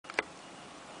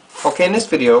Okay, in this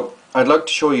video I'd like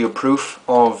to show you a proof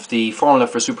of the formula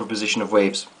for superposition of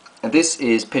waves. And this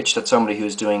is pitched at somebody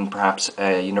who's doing perhaps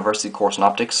a university course in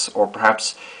optics, or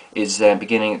perhaps is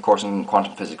beginning a course in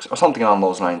quantum physics, or something along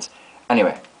those lines.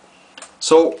 Anyway,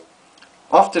 so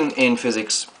often in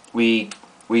physics we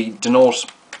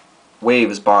denote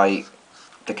waves by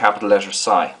the capital letter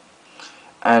psi.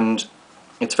 And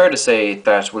it's fair to say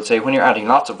that we'll say when you're adding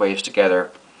lots of waves together,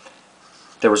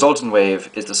 the resultant wave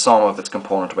is the sum of its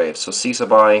component waves. So c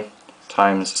sub I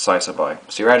times psi sub I.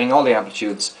 So you're adding all the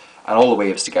amplitudes and all the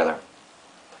waves together.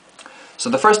 So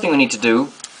the first thing we need to do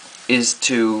is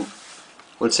to,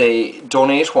 we'll say,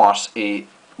 donate what a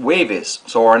wave is,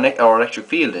 so our electric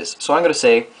field is. So I'm going to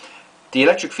say the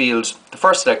electric field, the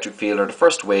first electric field, or the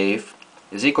first wave,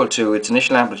 is equal to its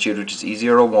initial amplitude, which is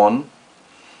E01,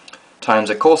 times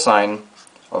a cosine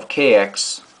of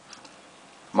kx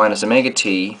minus omega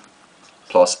t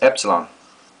plus epsilon.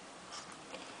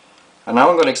 And now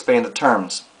I'm going to explain the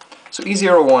terms. So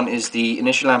E01 is the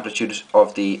initial amplitude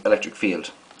of the electric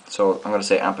field. So I'm going to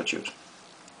say amplitude.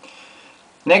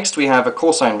 Next we have a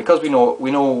cosine. Because we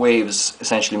know waves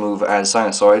essentially move as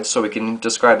sinusoids, so we can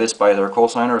describe this by either a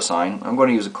cosine or a sine. I'm going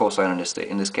to use a cosine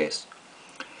in this case.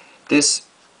 This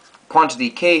quantity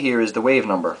k here is the wave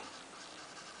number.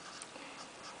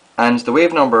 And the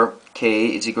wave number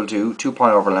k is equal to 2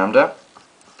 pi over lambda.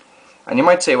 And you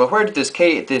might say, well, where did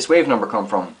this wave number come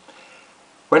from?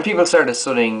 When people started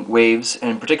studying waves, and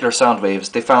in particular sound waves,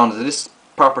 they found that this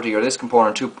property, or this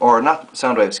component, or not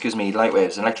sound waves, excuse me, light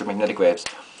waves, electromagnetic waves,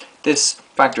 this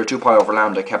factor 2 pi over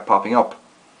lambda kept popping up.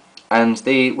 And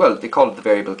they called it the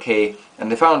variable k,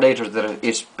 and they found later that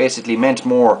it basically meant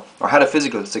more, or had a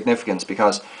physical significance,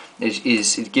 because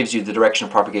it gives you the direction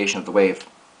of propagation of the wave.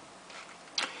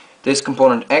 This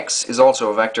component x is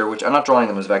also a vector, which I'm not drawing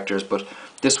them as vectors, but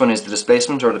this one is the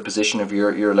displacement or the position of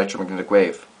your electromagnetic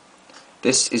wave.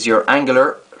 This is your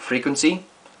angular frequency,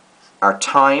 our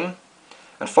time,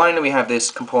 and finally we have this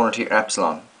component here,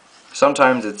 epsilon.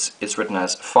 Sometimes it's written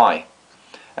as phi.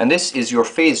 And this is your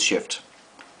phase shift.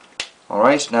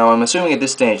 Alright, now I'm assuming at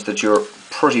this stage that you're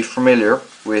pretty familiar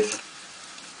with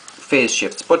phase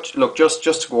shifts, but look, just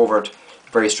to go over it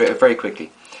very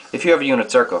quickly. If you have a unit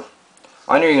circle,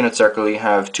 on your unit circle you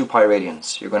have 2 pi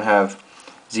radians. You're going to have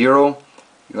 0,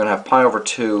 you're going to have pi over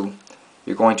 2,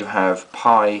 you're going to have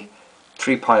pi,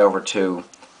 3 pi over 2,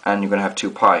 and you're going to have 2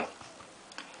 pi.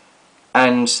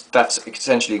 And that's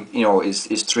essentially,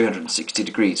 is 360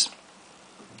 degrees.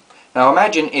 Now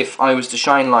imagine if I was to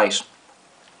shine light,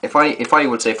 if I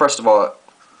would say, first of all,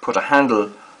 put a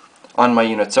handle on my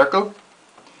unit circle,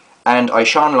 and I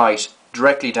shone light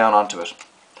directly down onto it.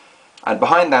 And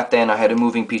behind that then I had a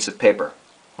moving piece of paper.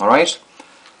 Alright?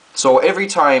 So every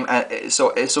time,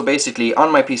 so basically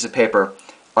on my piece of paper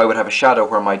I would have a shadow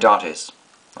where my dot is.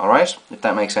 Alright? If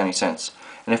that makes any sense.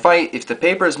 And if the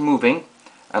paper is moving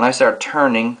and I start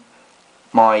turning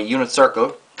my unit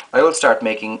circle, I will start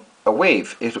making a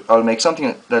wave. I'll make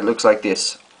something that looks like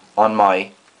this on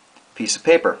my piece of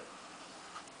paper.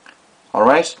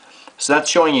 Alright? So that's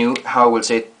showing you how we'll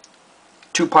say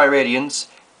 2 pi radians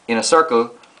in a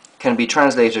circle can be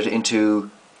translated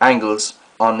into angles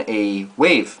on a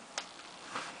wave.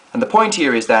 And the point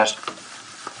here is that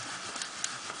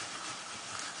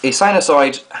a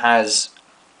sinusoid has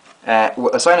a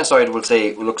sinusoid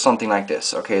will look something like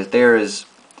this. Okay, there is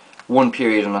one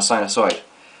period in a sinusoid,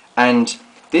 and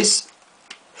this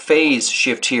phase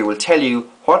shift here will tell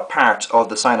you what part of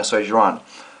the sinusoid you're on.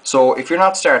 So if you're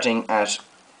not starting at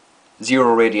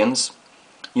 0 radians,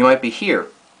 you might be here.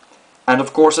 And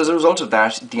of course, as a result of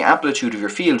that, the amplitude of your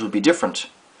field will be different.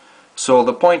 So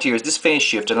the point here is this phase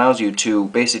shift allows you to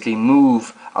basically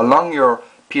move along your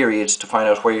periods to find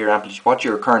out where what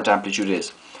your current amplitude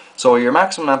is. So your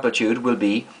maximum amplitude will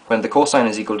be when the cosine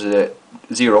is equal to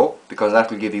 0, because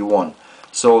that will give you 1.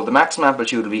 So the maximum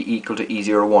amplitude will be equal to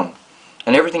E01.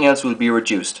 And everything else will be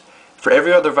reduced. For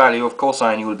every other value of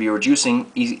cosine, you will be reducing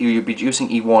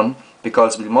E1,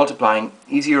 because we'll be multiplying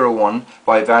E01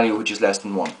 by a value which is less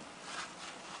than 1.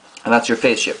 And that's your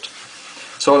phase shift.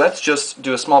 So let's just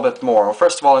do a small bit more. Well,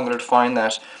 first of all, I'm going to define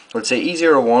that. Let's say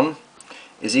E01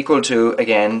 is equal to,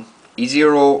 again,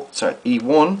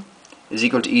 E1 is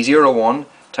equal to E01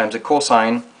 times the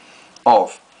cosine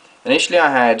of. Initially I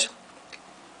had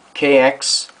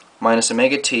kx minus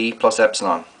omega t plus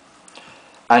epsilon.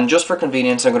 And just for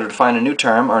convenience, I'm going to define a new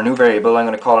term, or a new variable. I'm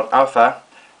going to call it alpha,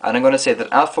 and I'm going to say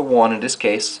that alpha 1 in this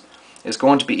case is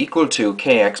going to be equal to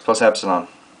kx plus epsilon.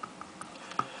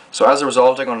 So as a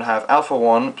result, I'm going to have alpha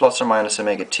 1 plus or minus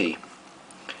omega t.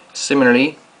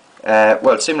 Similarly,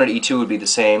 similar to E2 would be the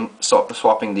same,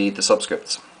 swapping the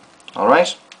subscripts.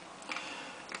 Alright?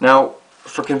 Now,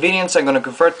 for convenience, I'm going to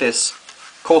convert this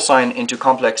cosine into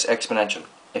complex exponential.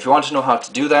 If you want to know how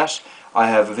to do that, I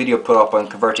have a video put up on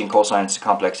converting cosines to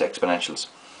complex exponentials.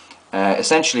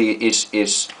 Essentially, it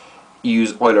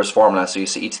use Euler's formula, so you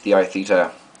see e to the I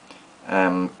theta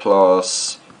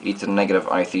plus e to the negative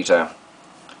I theta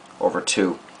over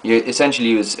 2. You essentially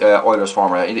use Euler's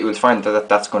formula. You will find that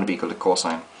that's going to be equal to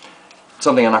cosine.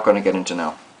 Something I'm not going to get into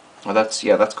now. Well, that's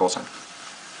cosine.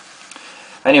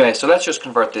 Anyway, so let's just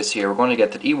convert this here. We're going to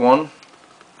get that E1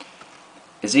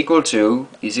 is equal to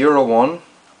E01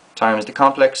 times the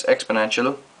complex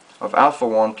exponential of alpha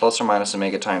 1 plus or minus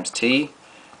omega times t,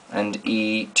 and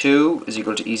E2 is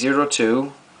equal to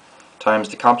E02 times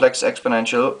the complex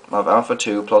exponential of alpha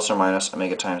 2 plus or minus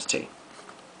omega times t.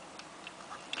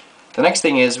 The next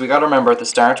thing is, we got to remember at the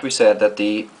start we said that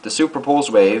the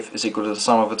superposed wave is equal to the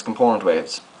sum of its component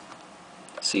waves.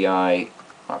 Ci,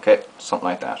 okay, something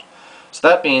like that. So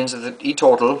that means that E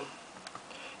total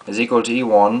is equal to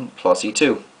E1 plus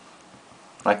E2,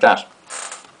 like that.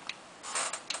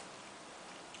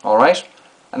 Alright,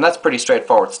 and that's pretty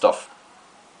straightforward stuff.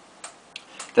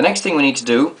 The next thing we need to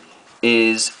do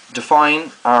is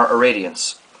define our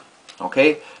irradiance.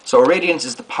 Okay, so irradiance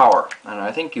is the power, and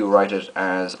I think you write it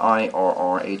as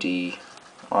IRradiance.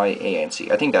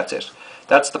 I think that's it.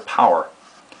 That's the power.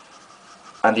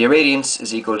 And the irradiance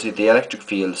is equal to the electric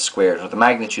field squared, or the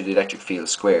magnitude of the electric field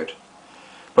squared.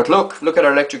 But look at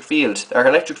our electric field. Our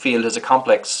electric field is a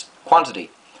complex quantity.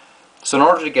 So in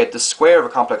order to get the square of a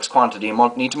complex quantity,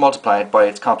 you need to multiply it by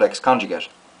its complex conjugate.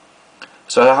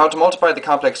 So how to multiply the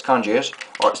complex conjugate,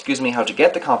 or excuse me, how to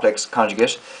get the complex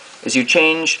conjugate, is you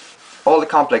change all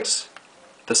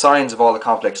the signs of all the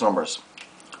complex numbers.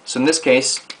 So in this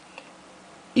case,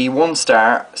 E1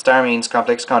 star means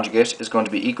complex conjugate, is going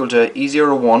to be equal to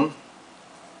E01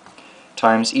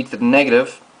 times e to the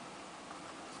negative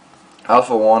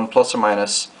alpha 1 plus or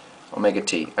minus omega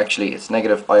t. Actually, it's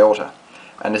negative iota.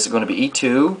 And this is going to be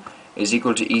E2 is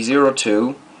equal to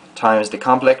E02 times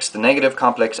the negative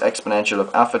complex exponential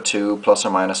of alpha 2 plus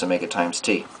or minus omega times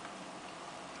t.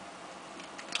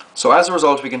 So as a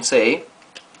result, we can say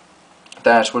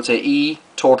that we'll say E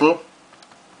total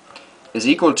is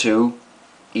equal to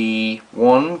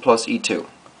E1 plus E2.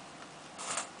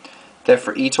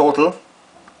 Therefore, E total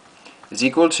is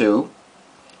equal to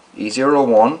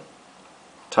E01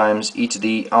 times e to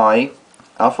the I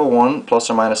alpha 1 plus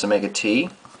or minus omega t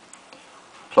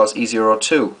plus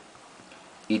E02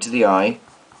 e to the I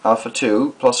alpha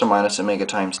 2 plus or minus omega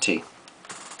times t.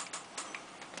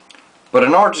 But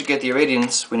in order to get the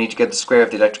irradiance, we need to get the square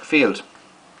of the electric field.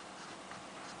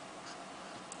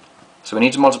 So we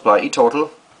need to multiply E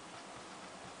total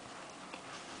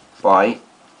by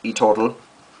E total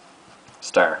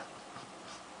star.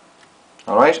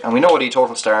 Alright, and we know what E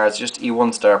total star is, just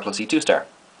E1 star plus E2 star.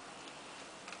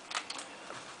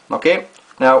 Okay,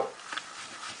 now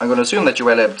I'm going to assume that you're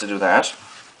well able to do that.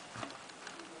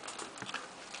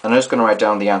 And I'm just going to write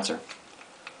down the answer.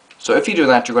 So if you do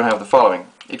that, you're going to have the following.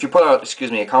 If you put out,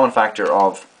 a common factor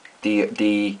of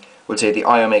we'll say the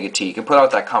I omega t, you can put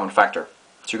out that common factor.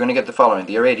 So you're going to get the following.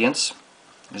 The irradiance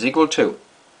is equal to,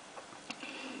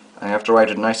 I have to write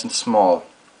it nice and small.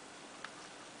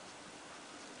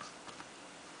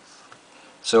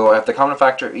 So I have the common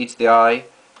factor e to the I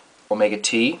omega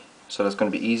t, so that's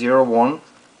going to be E01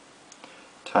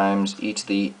 times e to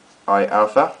the I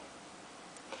alpha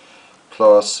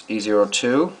plus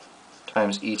E02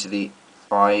 times e to the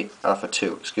I alpha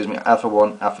 2, alpha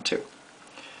 1, alpha 2.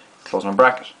 Close my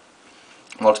bracket.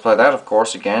 Multiply that, of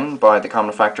course, again by the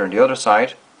common factor on the other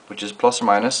side, which is plus or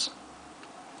minus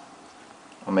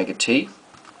omega t.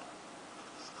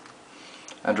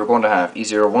 And we're going to have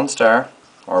E01 star,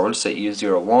 or we'll say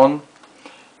E01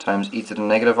 times e to the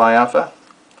negative I alpha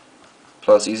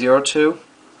plus E02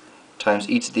 times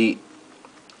e to the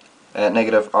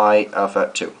negative I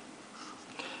alpha 2.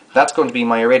 That's going to be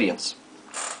my irradiance.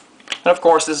 And of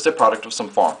course this is a product of some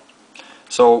form.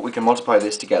 So we can multiply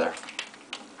this together.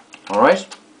 Alright?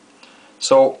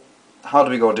 So how do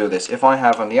we go do this? If I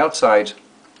have on the outside,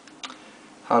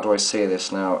 how do I say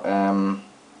this now?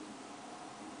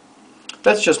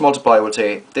 Let's just multiply, we'll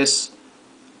say this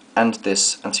and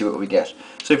see what we get.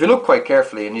 So if you look quite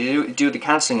carefully and you do the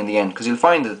cancelling in the end, because you'll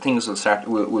find that things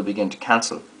will begin to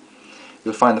cancel,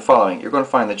 you'll find the following. You're going to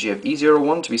find that you have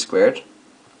E01 to be squared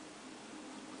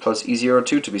plus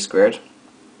E02 to be squared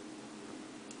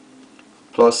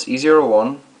plus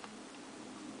E01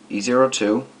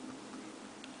 E02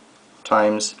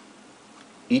 times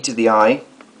e to the I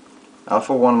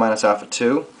alpha 1 minus alpha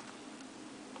 2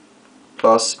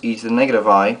 plus e to the negative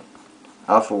I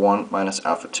alpha 1 minus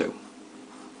alpha 2.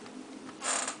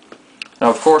 Now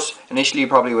of course, initially you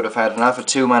probably would have had an alpha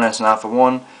 2 minus an alpha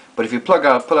 1, but if you pull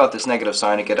out this negative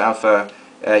sign, you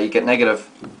get negative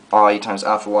I times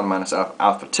alpha 1 minus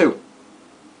alpha 2.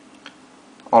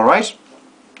 Alright?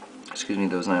 Excuse me,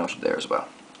 there was an iota there as well.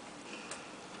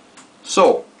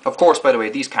 So, of course, by the way,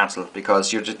 these cancel because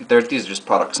these are just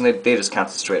products and they just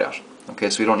cancel straight out. Okay,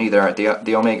 so we don't need the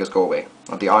omegas go away,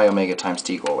 or the I omega times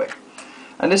t go away.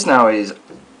 And this now is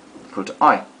equal to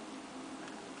I.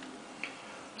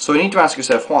 So you need to ask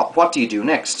yourself, what do you do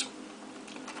next?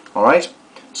 Alright,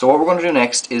 so what we're going to do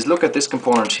next is look at this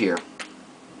component here.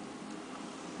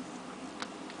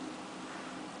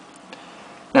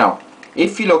 Now,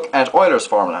 if you look at Euler's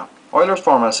formula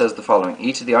says the following: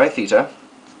 e to the I theta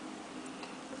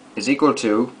is equal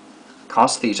to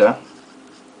cos theta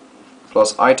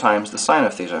plus I times the sine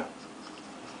of theta.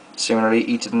 Similarly,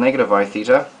 e to the negative I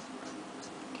theta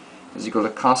is equal to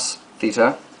cos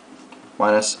theta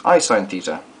minus I sine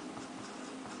theta.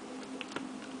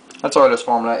 That's Euler's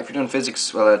formula. If you're doing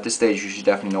physics, well, at this stage you should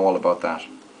definitely know all about that.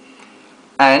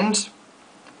 And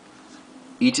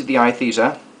e to the I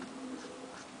theta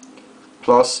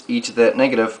plus e to the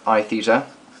negative I theta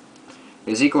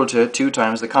is equal to 2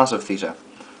 times the cos of theta.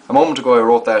 A moment ago I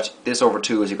wrote that this over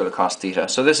 2 is equal to cos theta,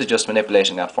 so this is just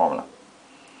manipulating that formula.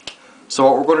 So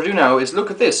what we're going to do now is look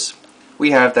at this.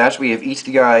 We have e to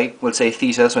the I, we'll say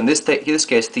theta, so in this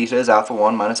case theta is alpha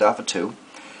 1 minus alpha 2,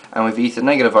 and we have e to the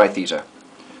negative I theta.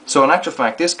 So in actual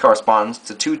fact this corresponds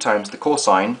to 2 times the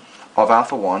cosine of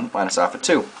alpha 1 minus alpha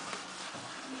 2.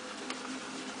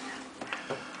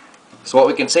 So what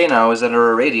we can say now is that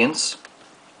our irradiance,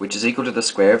 which is equal to the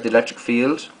square of the electric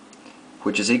field,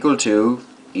 which is equal to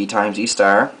E times E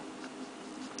star,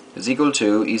 is equal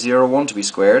to E01 to be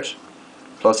squared,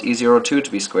 plus E02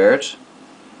 to be squared,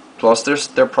 plus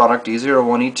their product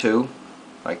E01, E2,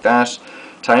 like that,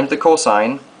 times the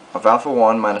cosine of alpha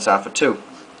 1 minus alpha 2.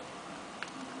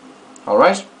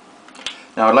 Alright?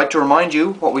 Now I'd like to remind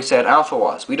you what we said alpha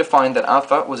was. We defined that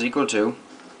alpha was equal to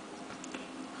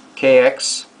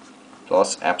kx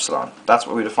plus epsilon. That's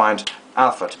what we defined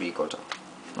alpha to be equal to.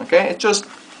 Okay? It's just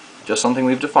something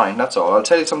we've defined, that's all. I'll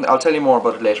tell you more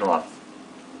about it later on.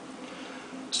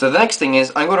 So the next thing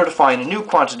is I'm going to define a new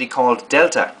quantity called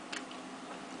delta.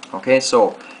 Okay,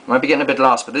 so you might be getting a bit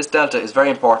lost, but this delta is very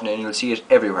important and you'll see it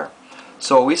everywhere.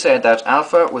 So we said that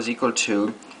alpha was equal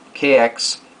to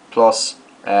kx plus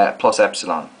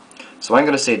epsilon. So I'm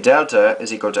going to say delta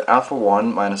is equal to alpha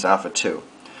 1 minus alpha 2.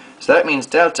 So that means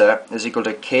delta is equal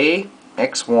to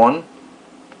kx1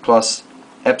 plus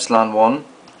epsilon 1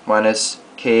 minus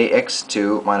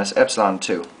kx2 minus epsilon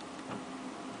 2.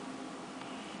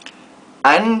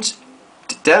 And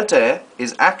delta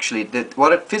is actually,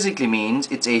 what it physically means,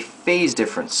 it's a phase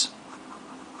difference.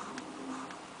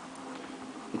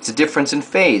 It's a difference in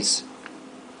phase.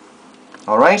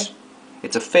 Alright?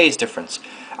 It's a phase difference.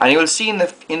 And you will see in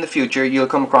the future you'll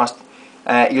come across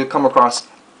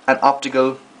an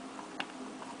optical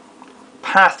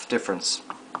path difference.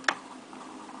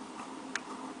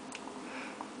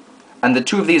 And the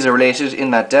two of these are related in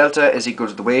that delta is equal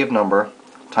to the wave number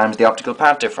times the optical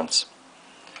path difference.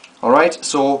 Alright,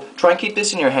 so try and keep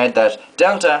this in your head that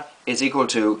delta is equal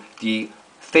to the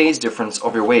phase difference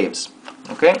of your waves.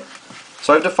 Okay?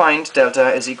 So I've defined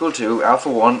delta is equal to alpha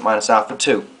 1 minus alpha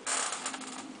 2.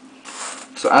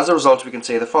 So as a result we can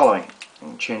say the following.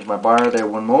 I'll change my bar there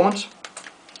one moment.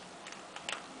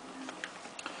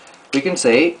 We can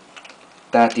say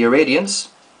that the irradiance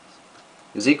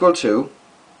is equal to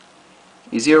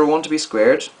E01 to be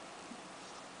squared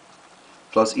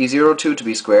plus E02 to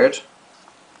be squared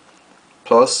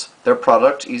plus their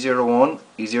product E01,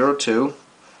 E02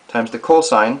 times the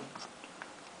cosine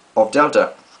of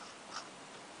delta.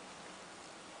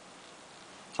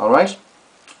 Alright?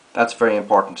 That's very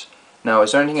important. Now,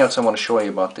 is there anything else I want to show you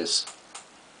about this?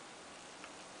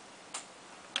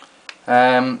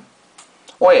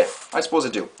 Oh yeah, I suppose I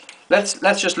do. Let's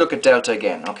just look at delta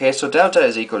again. Okay, so delta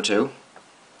is equal to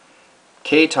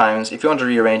k times, if you want to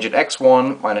rearrange it,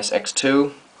 x1 minus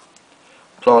x2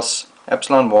 plus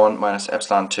epsilon 1 minus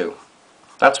epsilon 2.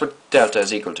 That's what delta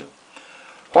is equal to.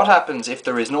 What happens if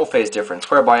there is no phase difference,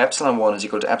 whereby epsilon 1 is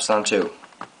equal to epsilon 2?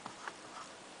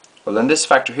 Well, then this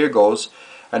factor here goes,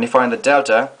 and you find that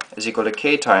delta is equal to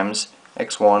k times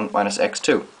x1 minus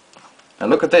x2. Now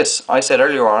look at this. I said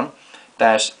earlier on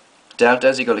that delta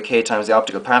is equal to k times the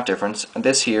optical path difference, and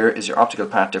this here is your optical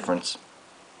path difference.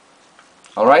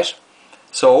 Alright?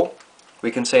 So we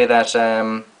can say that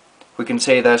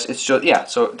it's just, yeah,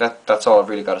 so that's all I've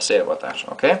really got to say about that.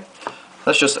 Okay?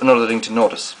 That's just another thing to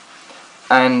notice.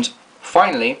 And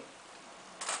finally,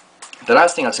 the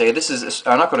last thing I'll say,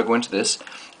 I'm not going to go into this,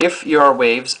 if your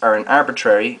waves are an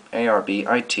arbitrary,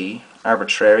 A-R-B-I-T,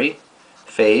 arbitrary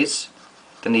phase,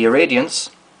 then the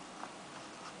irradiance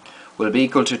will be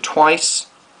equal to twice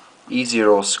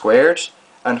E0 squared,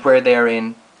 and where they are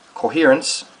in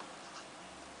coherence,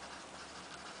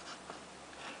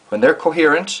 when they're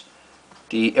coherent,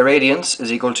 the irradiance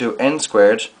is equal to n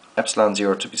squared epsilon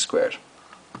 0 to be squared.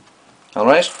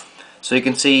 Alright, so you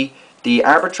can see the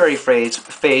arbitrary phase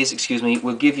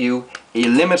will give you a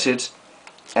limited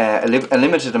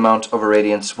amount of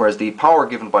irradiance, whereas the power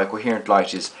given by coherent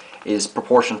light is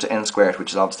proportional to n squared,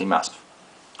 which is obviously massive.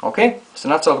 Okay, so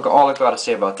that's all I've got to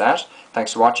say about that.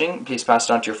 Thanks for watching. Please pass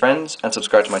it on to your friends and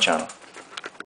subscribe to my channel.